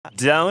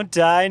Don't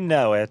I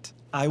know it?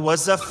 I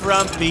was a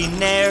frumpy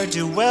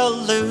ne'er-do-well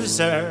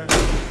loser,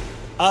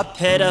 a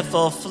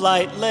pitiful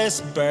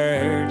flightless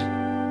bird,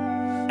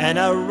 an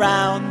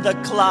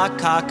around-the-clock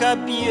cock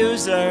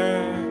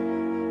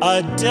abuser,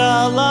 a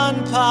dull,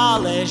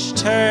 unpolished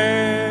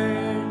turd.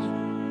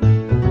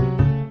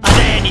 And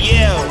then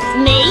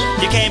you! Me?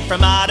 You came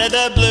from out of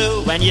the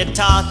blue when you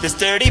taught this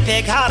dirty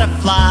pig how to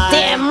fly.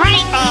 Damn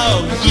right!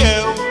 Oh,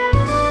 you!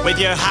 With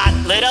your hot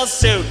little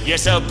suit, you're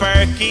so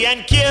perky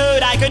and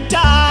cute, I could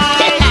die.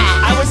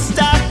 I was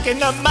stuck in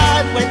the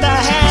mud with a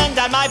hand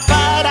on my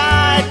butt.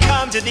 I'd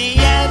come to the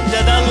end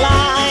of the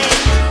line.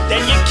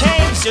 Then you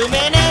came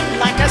zooming in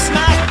like a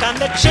smack on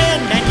the chin,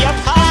 and you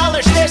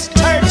polished this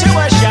turd to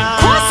a shine.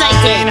 Of course I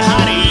did.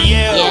 Honey,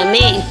 you. Yeah,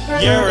 me.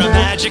 You're a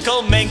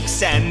magical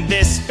minx, and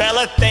this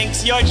fella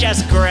thinks you're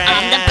just grand.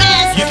 I'm the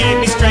best. You gave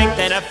me strength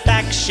and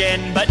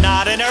affection, but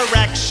not an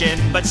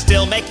erection, but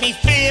still make me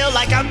feel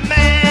like a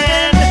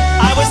man.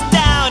 I was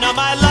down on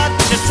my luck,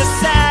 just a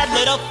sad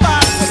little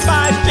fuck with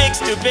 5 big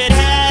stupid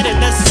heads.